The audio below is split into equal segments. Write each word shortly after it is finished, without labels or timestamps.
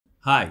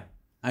Hi,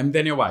 I'm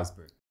Daniel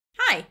Waisberg.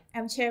 Hi,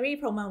 I'm Cherry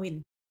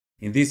Prommawin.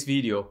 In this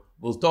video,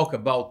 we'll talk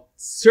about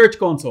Search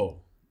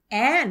Console.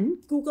 And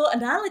Google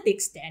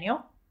Analytics,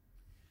 Daniel.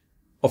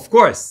 Of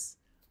course,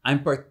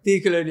 I'm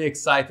particularly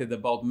excited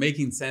about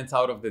making sense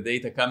out of the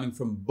data coming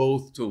from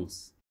both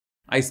tools.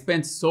 I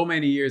spent so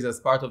many years as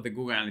part of the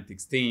Google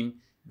Analytics team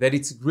that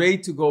it's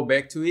great to go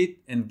back to it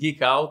and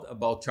geek out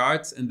about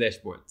charts and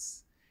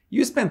dashboards.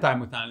 You spent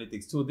time with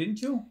Analytics too,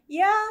 didn't you?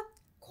 Yeah,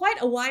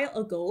 quite a while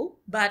ago,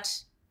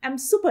 but I'm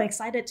super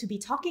excited to be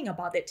talking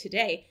about it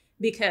today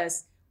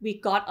because we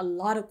got a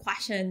lot of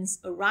questions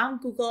around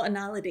Google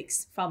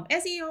Analytics from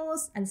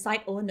SEOs and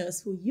site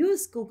owners who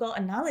use Google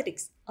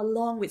Analytics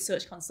along with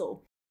Search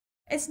Console.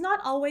 It's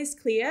not always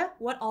clear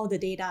what all the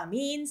data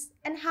means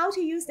and how to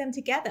use them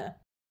together.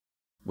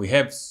 We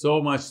have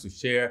so much to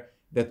share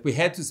that we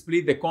had to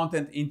split the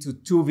content into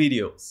two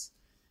videos.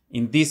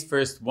 In this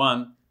first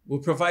one, we'll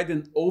provide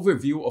an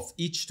overview of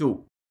each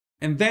tool,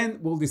 and then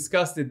we'll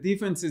discuss the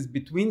differences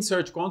between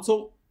Search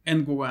Console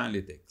and Google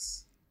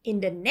Analytics. In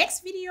the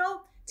next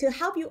video, to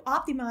help you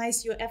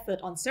optimize your effort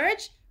on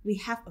search, we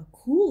have a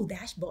cool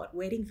dashboard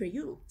waiting for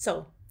you.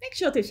 So make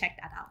sure to check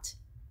that out.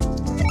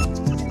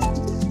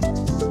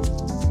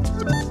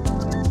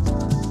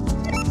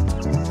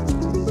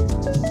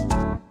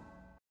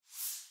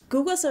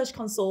 Google Search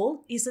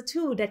Console is a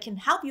tool that can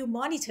help you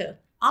monitor,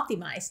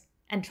 optimize,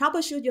 and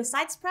troubleshoot your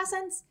site's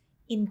presence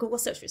in Google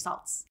search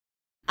results.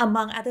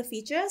 Among other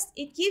features,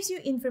 it gives you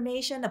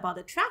information about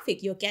the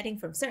traffic you're getting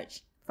from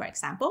search. For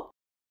example,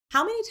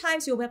 how many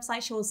times your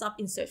website shows up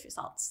in search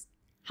results,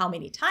 how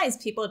many times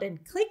people then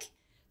click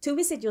to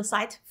visit your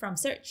site from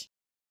search,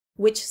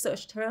 which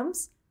search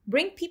terms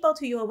bring people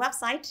to your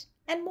website,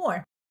 and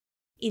more.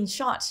 In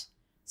short,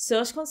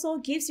 Search Console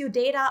gives you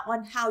data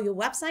on how your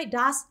website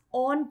does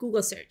on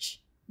Google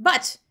search,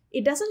 but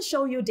it doesn't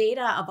show you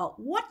data about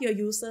what your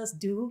users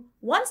do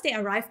once they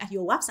arrive at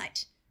your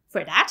website.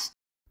 For that,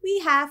 we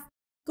have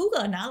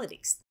Google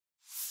Analytics.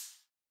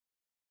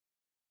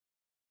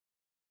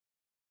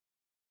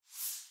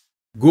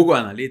 Google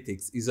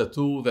Analytics is a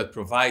tool that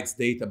provides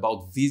data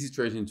about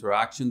visitors'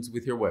 interactions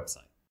with your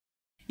website.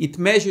 It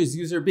measures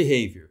user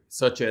behavior,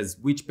 such as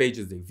which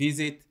pages they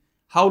visit,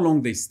 how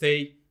long they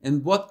stay,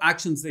 and what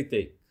actions they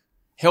take,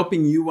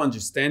 helping you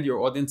understand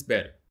your audience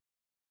better.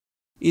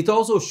 It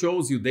also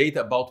shows you data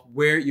about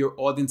where your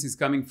audience is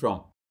coming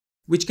from,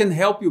 which can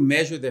help you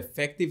measure the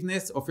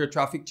effectiveness of your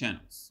traffic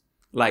channels,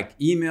 like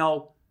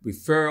email,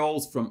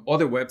 referrals from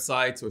other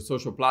websites or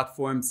social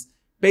platforms,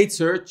 paid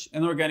search,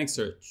 and organic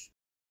search.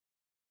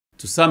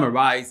 To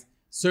summarize,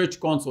 Search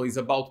Console is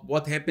about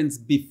what happens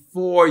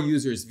before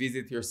users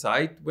visit your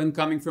site when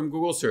coming from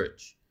Google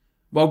Search,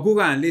 while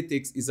Google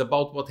Analytics is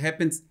about what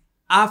happens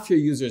after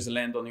users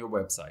land on your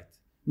website,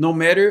 no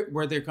matter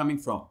where they're coming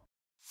from.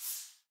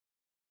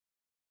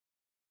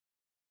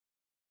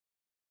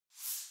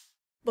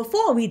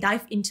 Before we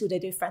dive into the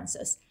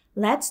differences,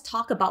 let's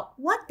talk about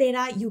what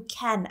data you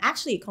can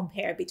actually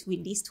compare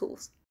between these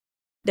tools.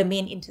 The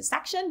main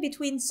intersection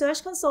between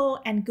Search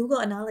Console and Google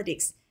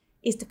Analytics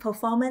is the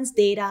performance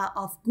data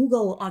of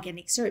Google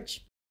Organic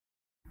Search.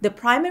 The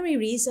primary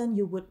reason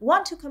you would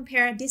want to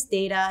compare this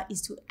data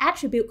is to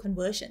attribute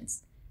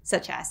conversions,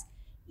 such as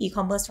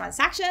e-commerce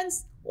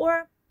transactions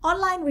or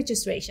online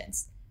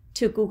registrations,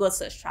 to Google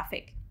search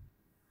traffic.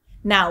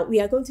 Now, we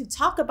are going to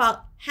talk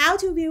about how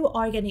to view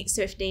organic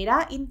search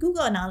data in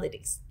Google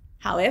Analytics.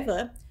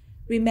 However,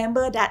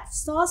 remember that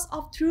source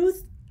of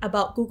truth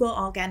about Google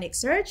Organic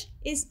Search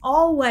is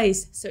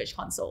always Search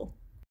Console.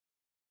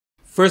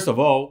 First of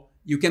all,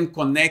 you can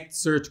connect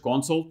Search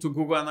Console to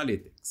Google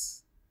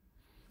Analytics.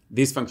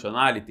 This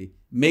functionality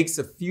makes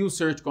a few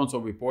Search Console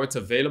reports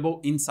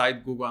available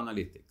inside Google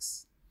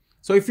Analytics.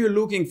 So if you're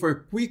looking for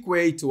a quick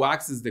way to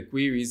access the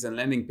queries and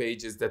landing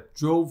pages that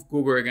drove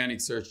Google Organic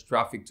Search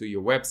traffic to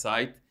your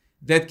website,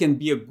 that can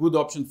be a good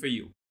option for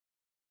you.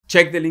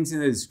 Check the links in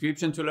the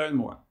description to learn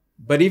more.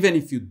 But even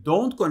if you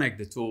don't connect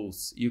the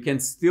tools, you can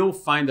still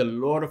find a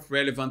lot of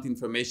relevant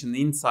information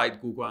inside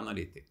Google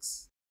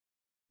Analytics.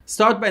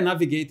 Start by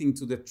navigating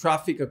to the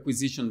Traffic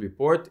Acquisition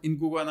Report in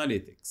Google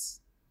Analytics.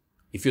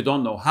 If you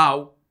don't know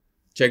how,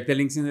 check the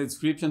links in the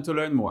description to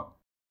learn more.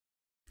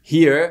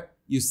 Here,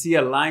 you see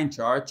a line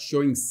chart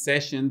showing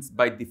sessions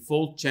by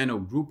default channel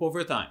group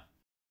over time.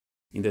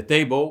 In the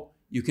table,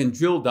 you can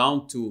drill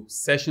down to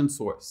Session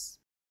Source.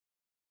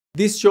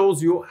 This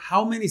shows you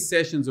how many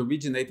sessions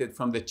originated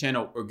from the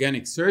channel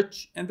Organic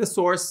Search and the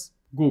source,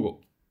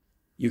 Google.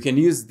 You can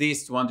use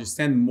this to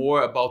understand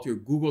more about your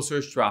Google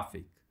search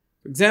traffic.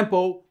 For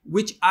example,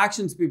 which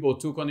actions people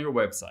took on your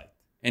website,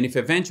 and if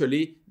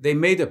eventually they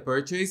made a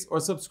purchase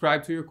or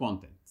subscribed to your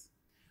content.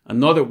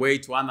 Another way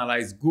to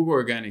analyze Google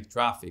organic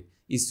traffic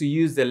is to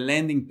use the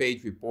landing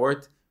page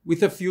report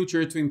with a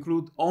feature to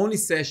include only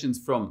sessions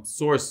from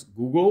source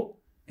Google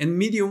and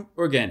medium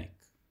organic.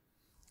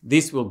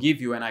 This will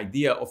give you an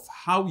idea of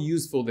how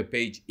useful the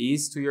page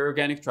is to your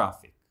organic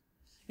traffic,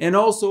 and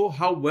also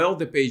how well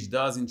the page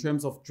does in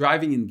terms of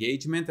driving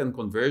engagement and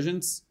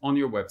conversions on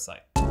your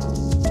website.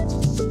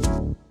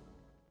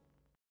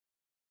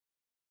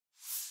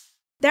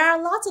 There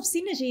are lots of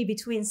synergy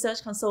between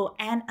Search Console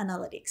and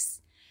Analytics.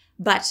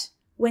 But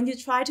when you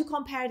try to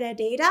compare their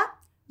data,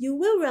 you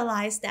will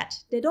realize that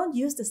they don't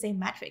use the same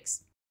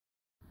metrics.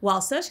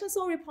 While Search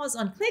Console reports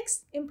on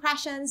clicks,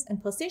 impressions,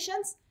 and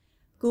positions,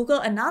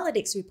 Google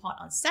Analytics report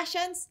on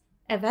sessions,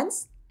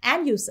 events,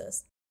 and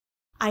users.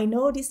 I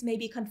know this may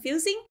be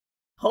confusing.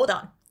 Hold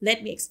on,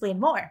 let me explain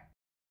more.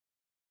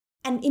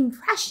 An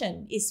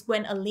impression is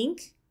when a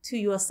link to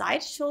your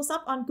site shows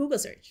up on Google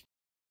search.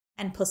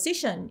 And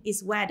position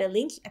is where the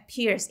link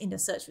appears in the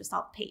search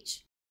result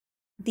page.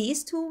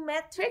 These two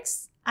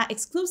metrics are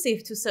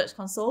exclusive to Search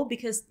Console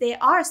because they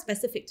are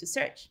specific to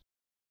search.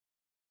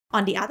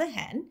 On the other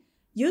hand,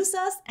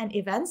 users and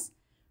events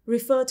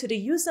refer to the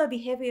user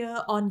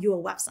behavior on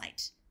your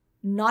website,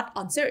 not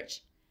on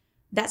search.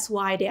 That's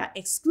why they are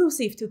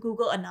exclusive to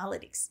Google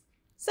Analytics.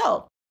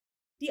 So,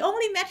 the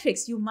only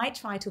metrics you might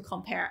try to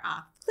compare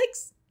are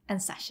clicks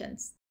and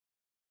sessions.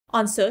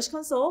 On Search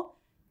Console,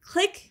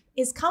 click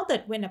is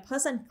counted when a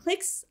person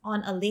clicks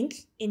on a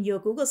link in your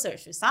Google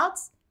search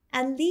results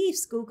and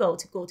leaves Google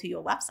to go to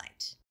your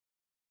website.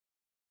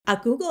 A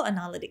Google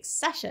Analytics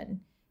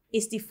session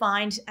is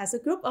defined as a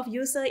group of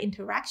user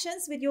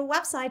interactions with your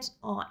website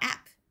or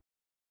app.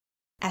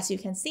 As you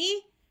can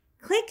see,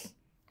 click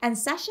and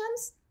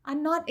sessions are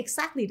not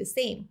exactly the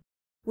same,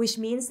 which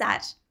means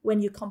that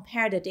when you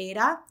compare the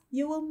data,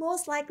 you will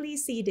most likely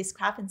see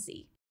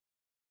discrepancy.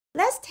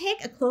 Let's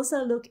take a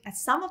closer look at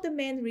some of the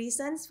main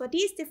reasons for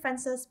these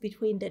differences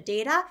between the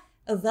data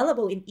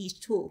available in each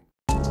tool.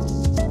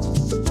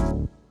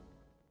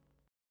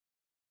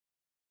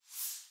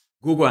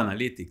 Google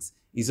Analytics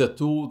is a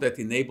tool that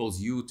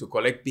enables you to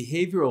collect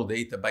behavioral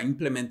data by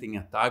implementing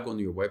a tag on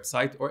your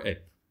website or app.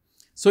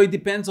 So it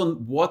depends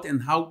on what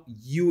and how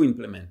you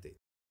implement it.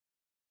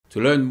 To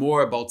learn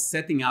more about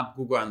setting up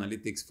Google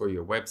Analytics for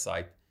your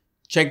website,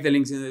 check the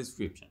links in the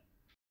description.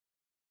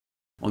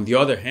 On the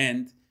other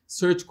hand,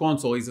 Search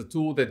Console is a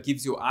tool that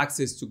gives you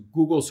access to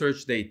Google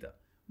search data,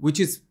 which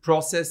is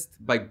processed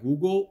by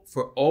Google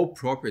for all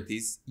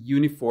properties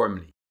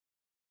uniformly.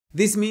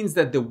 This means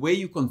that the way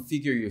you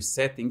configure your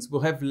settings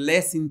will have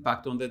less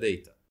impact on the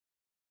data.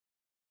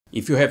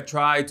 If you have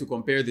tried to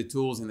compare the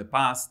tools in the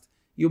past,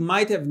 you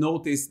might have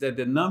noticed that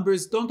the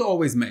numbers don't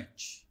always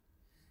match.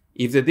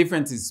 If the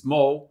difference is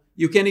small,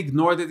 you can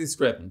ignore the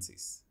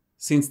discrepancies.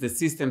 Since the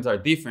systems are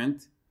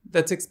different,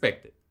 that's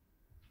expected.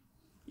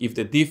 If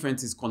the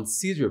difference is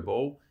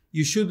considerable,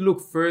 you should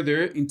look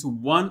further into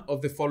one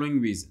of the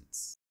following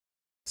reasons.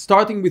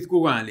 Starting with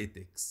Google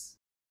Analytics.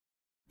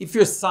 If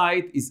your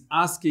site is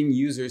asking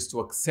users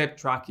to accept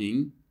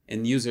tracking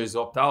and users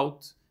opt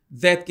out,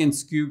 that can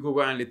skew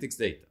Google Analytics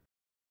data.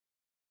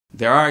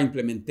 There are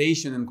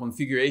implementation and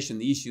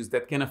configuration issues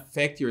that can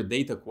affect your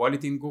data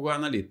quality in Google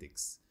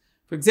Analytics.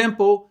 For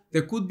example,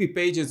 there could be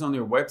pages on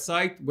your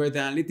website where the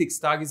analytics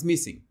tag is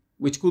missing,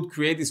 which could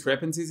create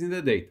discrepancies in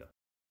the data.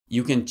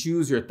 You can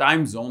choose your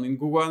time zone in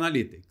Google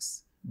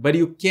Analytics, but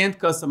you can't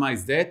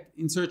customize that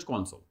in Search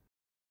Console.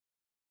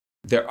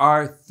 There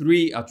are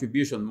 3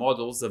 attribution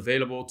models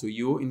available to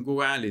you in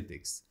Google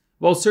Analytics,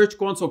 while Search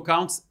Console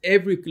counts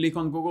every click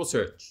on Google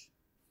search.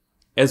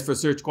 As for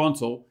Search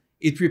Console,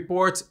 it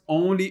reports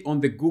only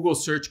on the Google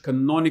search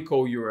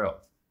canonical URL.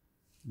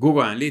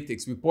 Google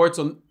Analytics reports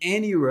on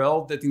any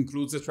URL that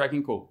includes the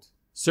tracking code.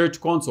 Search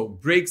Console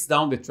breaks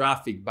down the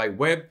traffic by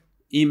web,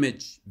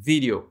 image,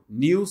 video,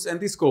 news, and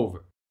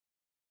discover.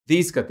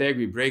 These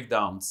category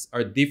breakdowns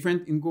are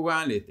different in Google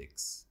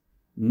Analytics.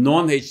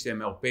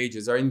 Non-HTML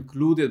pages are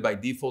included by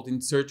default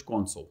in Search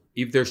Console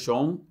if they're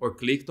shown or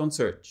clicked on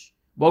search,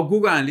 while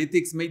Google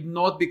Analytics may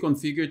not be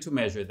configured to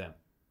measure them.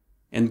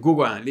 And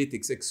Google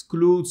Analytics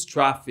excludes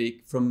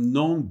traffic from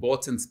known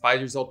bots and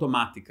spiders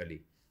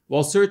automatically,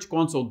 while Search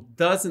Console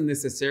doesn't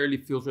necessarily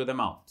filter them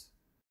out.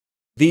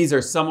 These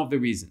are some of the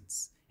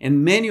reasons,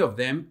 and many of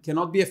them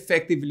cannot be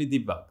effectively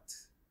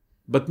debugged.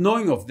 But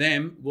knowing of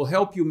them will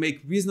help you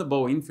make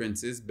reasonable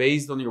inferences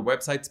based on your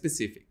website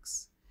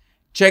specifics.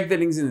 Check the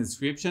links in the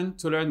description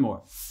to learn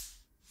more.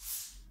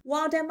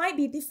 While there might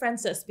be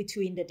differences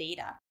between the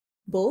data,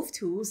 both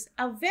tools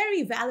are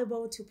very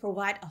valuable to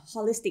provide a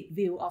holistic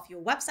view of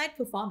your website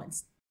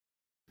performance.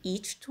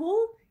 Each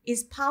tool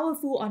is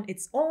powerful on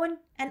its own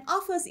and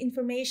offers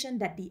information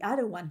that the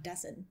other one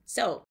doesn't.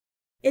 So,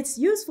 it's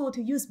useful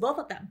to use both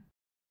of them.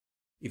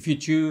 If you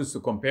choose to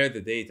compare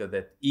the data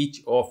that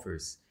each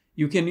offers,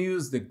 you can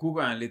use the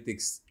Google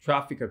Analytics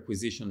Traffic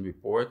Acquisition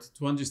Report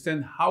to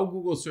understand how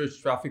Google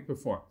search traffic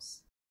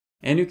performs.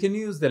 And you can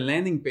use the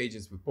Landing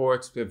Pages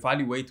report to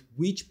evaluate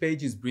which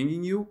page is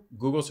bringing you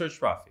Google search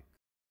traffic.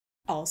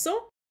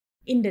 Also,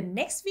 in the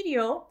next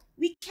video,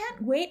 we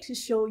can't wait to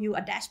show you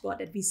a dashboard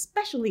that we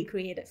specially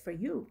created for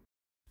you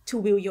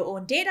to view your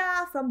own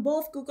data from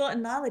both Google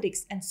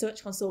Analytics and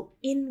Search Console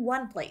in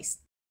one place.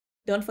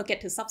 Don't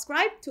forget to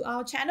subscribe to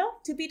our channel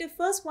to be the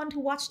first one to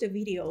watch the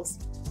videos.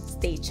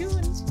 Stay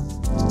tuned!